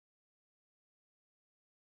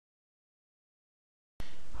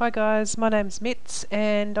Hi guys, my name's Mitz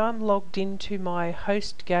and I'm logged into my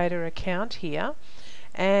Hostgator account here,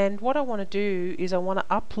 and what I want to do is I want to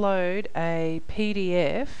upload a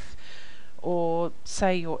PDF or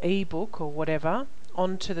say your ebook or whatever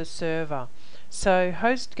onto the server. So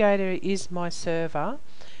Hostgator is my server,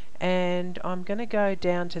 and I'm going to go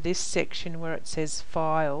down to this section where it says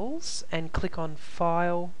Files and click on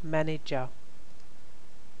File Manager.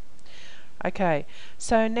 Okay,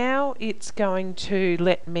 so now it's going to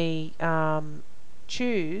let me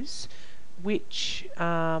choose which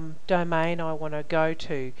domain I want to go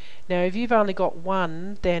to. Now if you've only got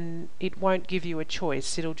one, then it won't give you a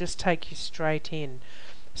choice, it'll just take you straight in.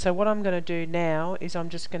 So what I'm going to do now is I'm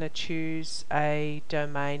just going to choose a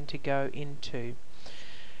domain to go into.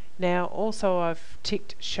 Now also I've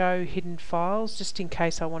ticked show hidden files just in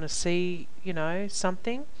case I want to see, you know,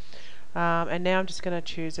 something. And now I'm just going to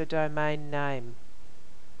choose a domain name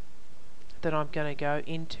that I'm going to go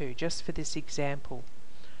into just for this example.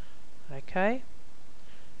 Okay,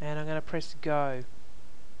 and I'm going to press go.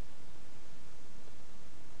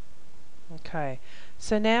 Okay,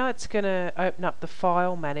 so now it's going to open up the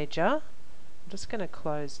file manager. I'm just going to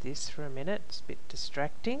close this for a minute, it's a bit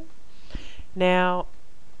distracting. Now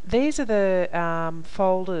these are the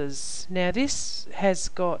folders. Now this has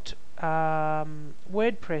got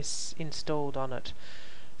WordPress installed on it,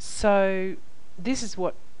 so this is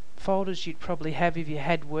what folders you'd probably have if you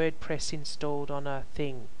had WordPress installed on a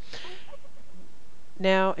thing.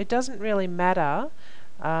 Now it doesn't really matter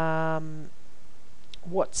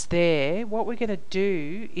what's there. What we're going to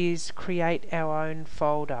do is create our own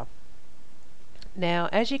folder. Now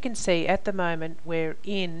as you can see at the moment we're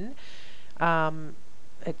in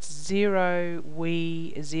it's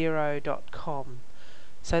 0we0.com.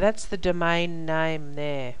 So that's the domain name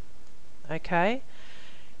there. Okay.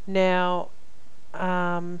 Now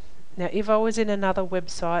if I was in another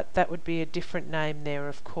website, that would be a different name there,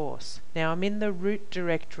 of course. Now I'm in the root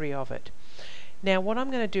directory of it. Now what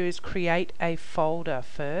I'm going to do is create a folder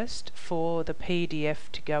first for the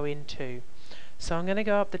PDF to go into. So I'm going to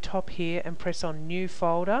go up the top here and press on new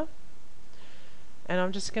folder, and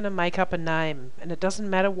I'm just going to make up a name, and it doesn't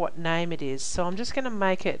matter what name it is. So I'm just going to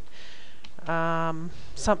make it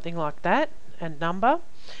something like that, and number.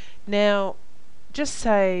 Now just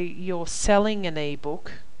say you're selling an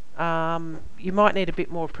ebook, you might need a bit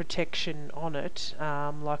more protection on it,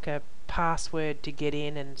 like a password to get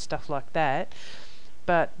in and stuff like that,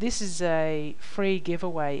 but this is a free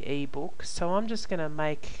giveaway ebook, so I'm just going to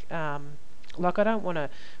make like I don't want to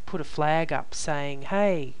put a flag up saying,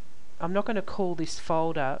 hey, I'm not going to call this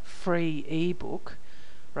folder free ebook,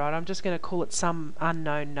 right? I'm just going to call it some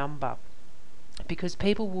unknown number, because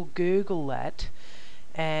people will Google that,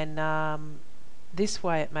 and this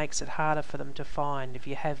way it makes it harder for them to find if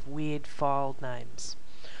you have weird file names.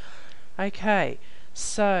 Okay,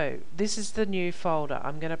 so this is the new folder.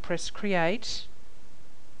 I'm going to press create,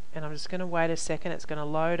 and I'm just going to wait a second. It's going to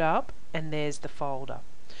load up, and there's the folder.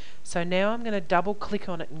 So now I'm going to double click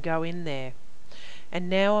on it and go in there, and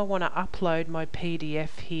now I want to upload my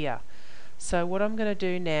PDF here. So what I'm going to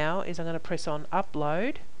do now is I'm going to press on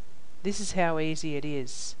upload. This is how easy it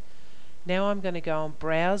is. Now I'm going to go and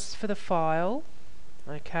browse for the file.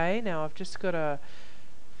 Okay, now I've just got to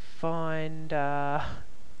find a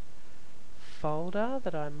folder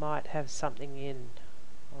that I might have something in.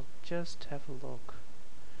 I'll just have a look.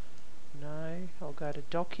 No, I'll go to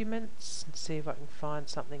documents and see if I can find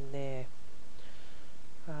something there.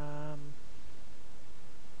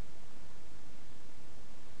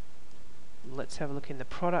 Let's have a look in the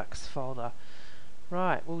products folder.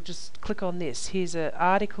 Right, we'll just click on this. Here's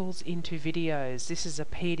articles into videos. This is a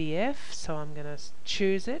PDF, so I'm going to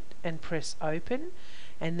choose it and press open,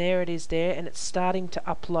 and there it is there, and it's starting to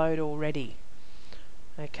upload already.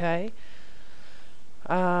 Okay,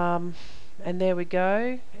 and there we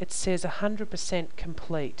go. It says 100%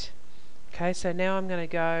 complete. Okay, so now I'm going to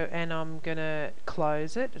go and I'm going to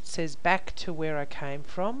close it. It says back to where I came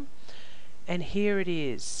from, and here it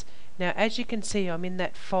is. Now as you can see, I'm in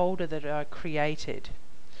that folder that I created.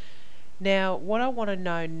 Now what I want to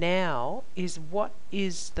know now is what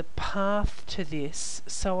is the path to this,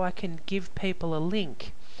 so I can give people a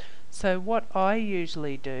link. So what I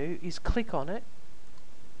usually do is click on it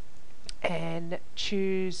and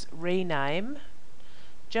choose rename,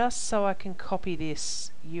 just so I can copy this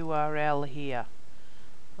URL here.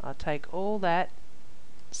 I'll take all that,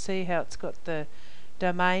 see how it's got the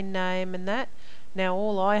domain name and that. Now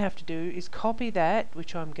all I have to do is copy that,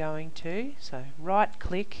 which I'm going to, so right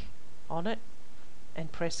click on it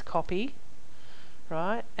and press copy,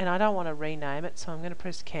 right, and I don't want to rename it, so I'm going to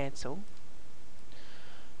press cancel.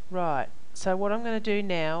 Right, So what I'm going to do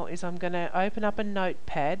now is I'm going to open up a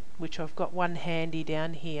notepad, which I've got one handy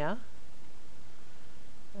down here,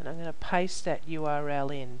 and I'm going to paste that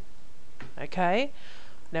URL in. Okay,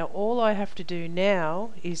 now all I have to do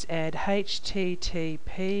now is add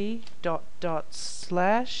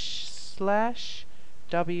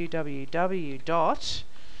http://www.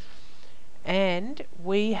 And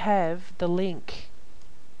we have the link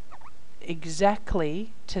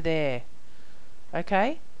exactly to there.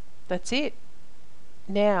 Okay, that's it.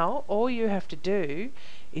 Now all you have to do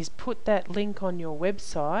is put that link on your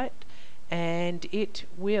website, and it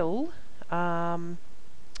will download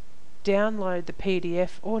the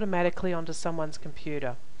PDF automatically onto someone's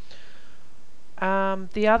computer.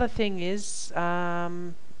 The other thing is,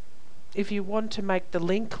 if you want to make the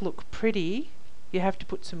link look pretty, you have to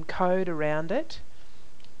put some code around it.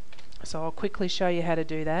 So I'll quickly show you how to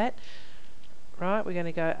do that. Right, we're going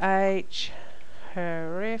to go href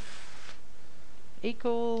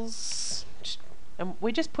equals, and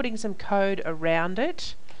we're just putting some code around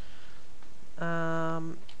it.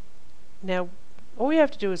 Now all you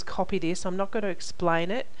have to do is copy this. I'm not going to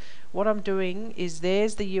explain it. What I'm doing is,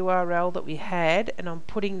 there's the URL that we had, and I'm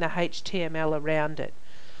putting the HTML around it.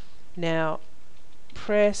 Now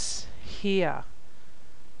press here,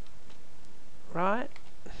 right,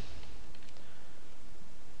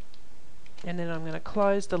 and then I'm going to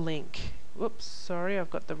close the link. Whoops, sorry, I've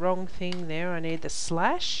got the wrong thing there. I need the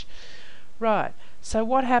slash. Right, so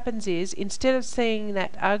what happens is, instead of seeing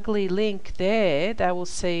that ugly link there, they will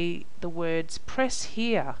see the words press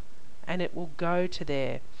here, and it will go to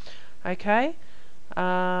there. Okay,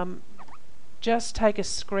 just take a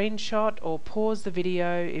screenshot or pause the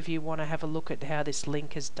video if you want to have a look at how this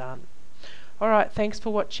link is done. Alright, thanks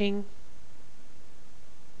for watching.